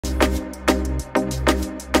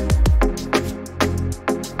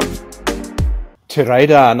Te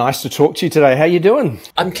reira, nice to talk to you today. How you doing?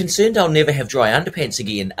 I'm concerned I'll never have dry underpants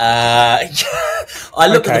again. I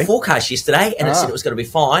looked at the forecast yesterday and it said it was going to be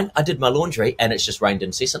fine. I did my laundry and it's just rained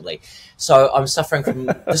incessantly. So I'm suffering from,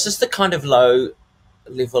 this is the kind of low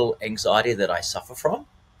level anxiety that I suffer from.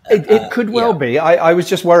 It could well be. I was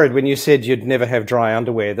just worried when you said you'd never have dry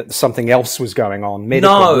underwear that something else was going on.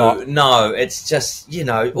 Medical, no, it's just, you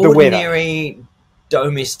know, ordinary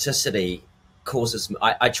domesticity causes,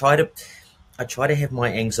 I try to have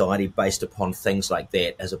my anxiety based upon things like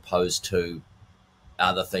that as opposed to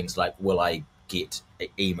other things like, will I get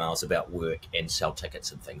emails about work and sell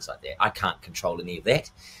tickets and things like that. I can't control any of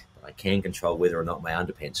that, but I can control whether or not my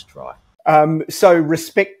underpants are dry. So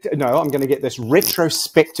I'm going to get this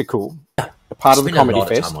retrospectacle, a part of the Comedy Fest.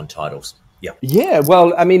 Spend a lot of time on titles. Yeah. Yeah,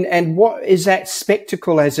 well, I mean, and what is that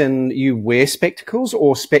spectacle as in you wear spectacles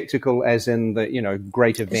or spectacle as in the, you know,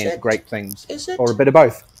 great event, great things, or a bit of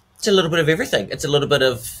both? It's a little bit of everything. It's a little bit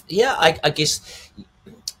of, I guess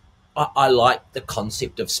I like the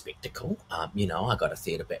concept of spectacle. You know, I got a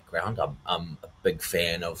theatre background. I'm a big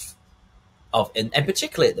fan of and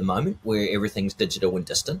particularly at the moment where everything's digital and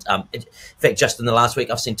distant. In fact, just in the last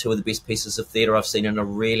week, I've seen two of the best pieces of theatre I've seen in a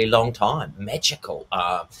really long time. Magical,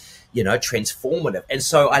 you know, transformative. And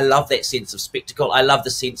so I love that sense of spectacle. I love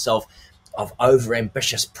the sense of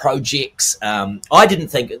over-ambitious projects. I didn't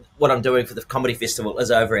think what I'm doing for the Comedy Festival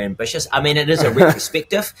is over-ambitious. I mean, it is a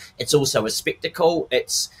retrospective. It's also a spectacle.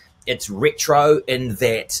 It's retro in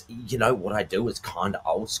that, you know, what I do is kind of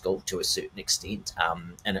old school to a certain extent,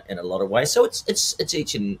 in a lot of ways. So it's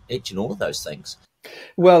each and all of those things.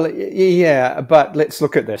 Well, yeah, but let's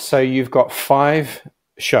look at this. So you've got 5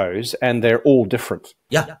 shows and they're all different.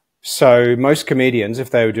 Yeah. So most comedians,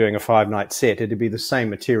 if they were doing a 5-night set, it'd be the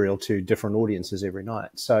same material to different audiences every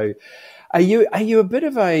night. So are you a bit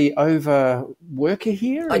of a over worker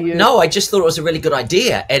here? No, I just thought it was a really good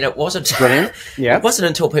idea, and it wasn't. Brilliant. Yeah. It wasn't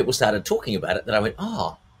until people started talking about it that I went,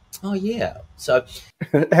 oh yeah. So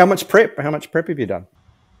how much prep have you done?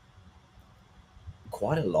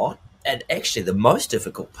 Quite a lot. And actually the most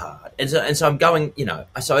difficult part, and so I'm going, you know,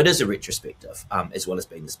 so it is a retrospective, as well as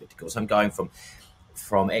being the spectacle. So I'm going from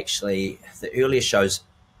actually the earlier shows.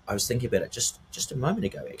 I was thinking about it just a moment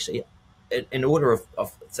ago, actually, in order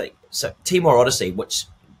of things. So Timor Odyssey, which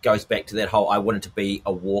goes back to that whole, I wanted to be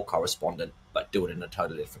a war correspondent, but do it in a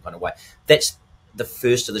totally different kind of way. That's the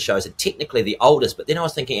first of the shows and technically the oldest. But then I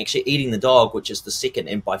was thinking actually Eating the Dog, which is the second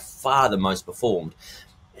and by far the most performed,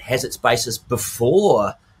 has its basis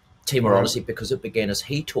before Timor Odyssey because it began as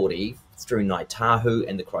Hitori through Ngāi Tahu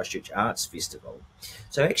and the Christchurch Arts Festival.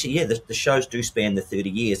 So actually, yeah, the shows do span the 30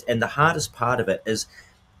 years. And the hardest part of it is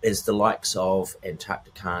the likes of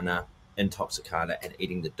Antarcticana, Intoxicana and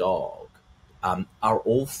Eating the Dog are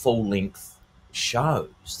all full-length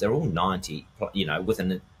shows. They're all 90, you know, with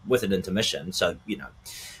an intermission. So, you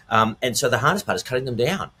know, and so the hardest part is cutting them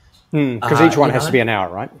down. Because each one has to be an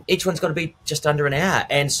hour, right? Each one's got to be just under an hour.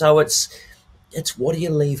 And so it's what do you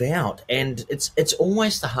leave out? And it's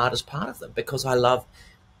almost the hardest part of them because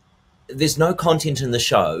there's no content in the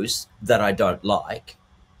shows that I don't like,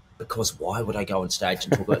 because why would I go on stage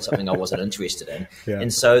and talk about something I wasn't interested in? Yeah.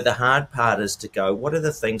 And so the hard part is to go, what are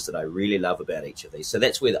the things that I really love about each of these? So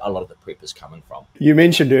that's where a lot of the prep is coming from. You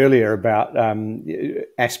mentioned earlier about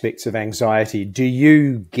aspects of anxiety. Do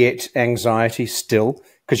you get anxiety still?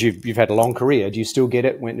 Because you've had a long career. Do you still get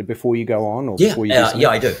it before you go on or before you do something? Yeah,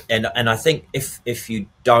 I do. And I think if you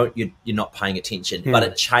don't, you're not paying attention. But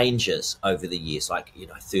it changes over the years. Like, you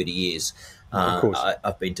know, 30 years of course.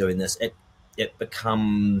 I've been doing this. It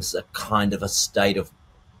becomes a kind of a state of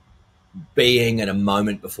being in a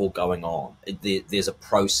moment before going on. There's a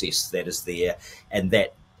process that is there, and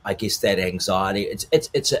that, I guess, that anxiety,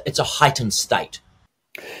 it's a heightened state.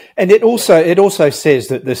 And it also says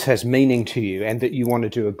that this has meaning to you and that you want to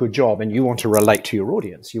do a good job and you want to relate to your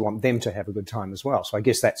audience. You want them to have a good time as well. So I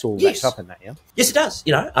guess that's all wrapped up in that, yeah? Yes, it does.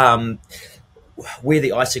 You know, we're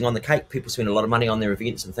the icing on the cake. People spend a lot of money on their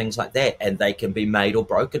events and things like that, and they can be made or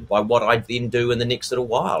broken by what I then do in the next little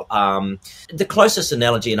while. The closest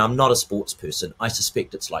analogy, and I'm not a sports person, I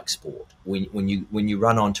suspect it's like sport. When you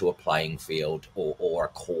run onto a playing field or a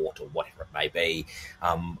court or whatever it may be,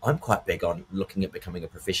 I'm quite big on looking at becoming a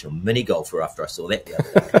professional mini golfer after I saw that the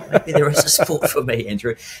other day. Maybe there is a sport for me,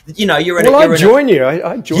 Andrew. You know, I join you.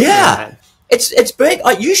 I join you. Yeah. It's big.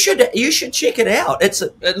 You should check it out.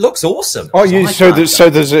 It looks awesome. Oh, so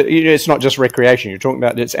there's it's not just recreation. You're talking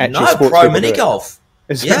about it's actual sports. Pro mini golf.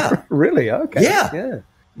 Yeah, really? Okay. Yeah.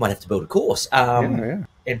 Might have to build a course. And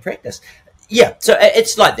practice. Yeah. So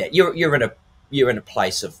it's like that. You're in a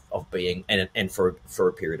place of being and for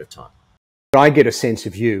a period of time. I get a sense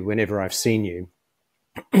of you whenever I've seen you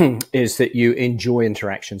is that you enjoy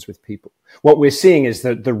interactions with people. What we're seeing is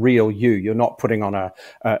the real you. You're not putting on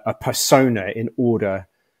a persona in order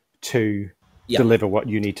to deliver what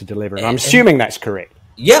you need to deliver. And I'm assuming that's correct.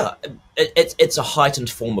 Yeah, it's a heightened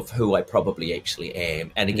form of who I probably actually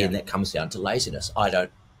am. And again, that comes down to laziness. I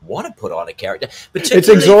don't want to put on a character. It's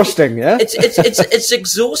exhausting, yeah? It's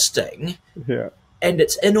exhausting. Yeah. And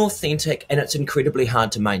it's inauthentic, and it's incredibly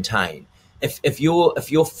hard to maintain. If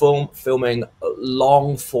you're filming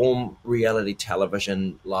long form reality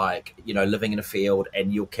television, like, you know, living in a field,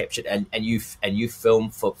 and you're captured and you film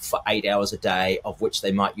for 8 hours a day, of which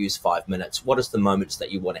they might use 5 minutes, what is the moments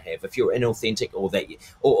that you want to have? If you're inauthentic,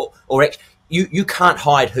 you can't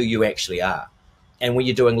hide who you actually are. And when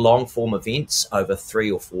you're doing long form events over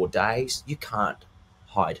 3 or 4 days, you can't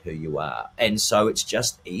hide who you are. And so it's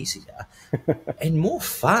just easier and more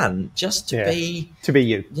fun just to be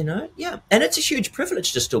you, you know? Yeah. And it's a huge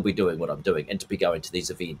privilege to still be doing what I'm doing, and to be going to these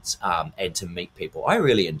events, and to meet people. I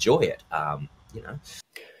really enjoy it. You know.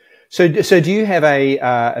 So do you have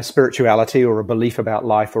a spirituality or a belief about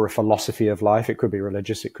life, or a philosophy of life? It could be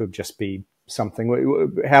religious. It could just be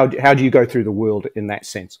something. How do you go through the world in that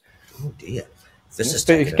sense? Oh dear. This is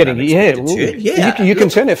getting, you can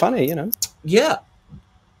turn it funny, you know. Yeah.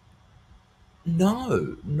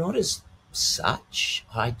 No, not as such.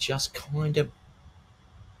 I just kind of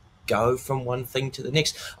go from one thing to the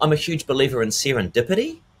next. I'm a huge believer in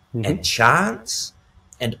serendipity and chance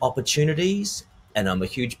and opportunities, and I'm a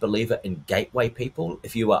huge believer in gateway people.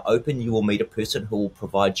 If you are open, you will meet a person who will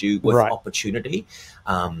provide you with opportunity.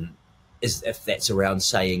 If that's around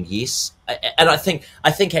saying yes, and I think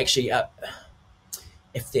actually,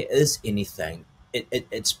 if there is anything,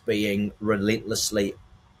 it's being relentlessly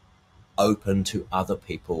open to other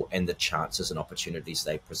people and the chances and opportunities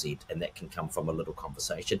they present, and that can come from a little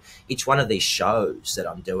conversation. Each one of these shows that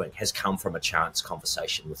I'm doing has come from a chance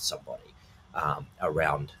conversation with somebody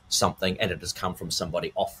around something, and it has come from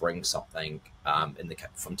somebody offering something.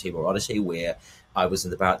 From Timor Odyssey, where I was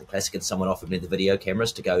in the bar at the Classic, and someone offered me the video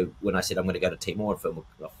cameras to go when I said I'm going to go to Timor and film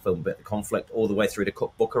about the conflict, all the way through to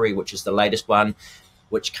Cookbookery, which is the latest one,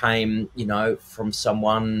 which came, you know, from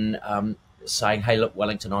someone saying, hey, look,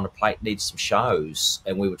 Wellington on a Plate needs some shows,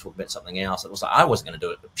 and we were talking about something else. It was like, I wasn't going to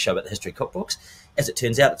do a show about the history of cookbooks. As it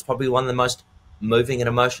turns out, it's probably one of the most moving and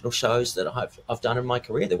emotional shows that I've done in my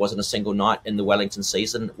career. There wasn't a single night in the Wellington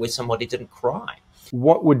season where somebody didn't cry.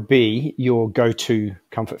 What would be your go-to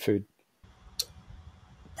comfort food?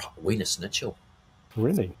 Wiener Schnitzel.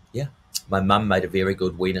 Really? Yeah. My mum made a very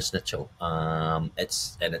good Wiener Schnitzel.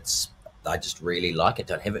 I just really like it.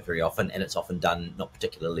 Don't have it very often, and it's often done not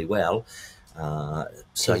particularly well.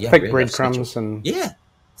 So yeah, thick breadcrumbs and and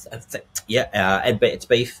it's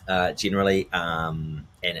beef generally,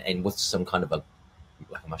 and with some kind of a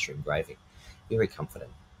mushroom gravy. Very comforting.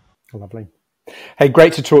 Lovely. Hey,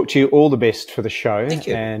 great to talk to you. All the best for the show. Thank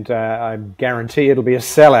you. And I guarantee it'll be a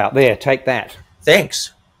sellout. There, take that.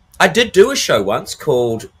 Thanks. I did do a show once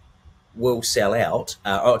called Will Sell Out,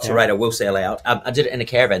 Will Sell Out. I did it in a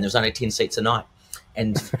caravan. There was only 10 seats a night,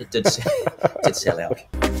 and it did sell out.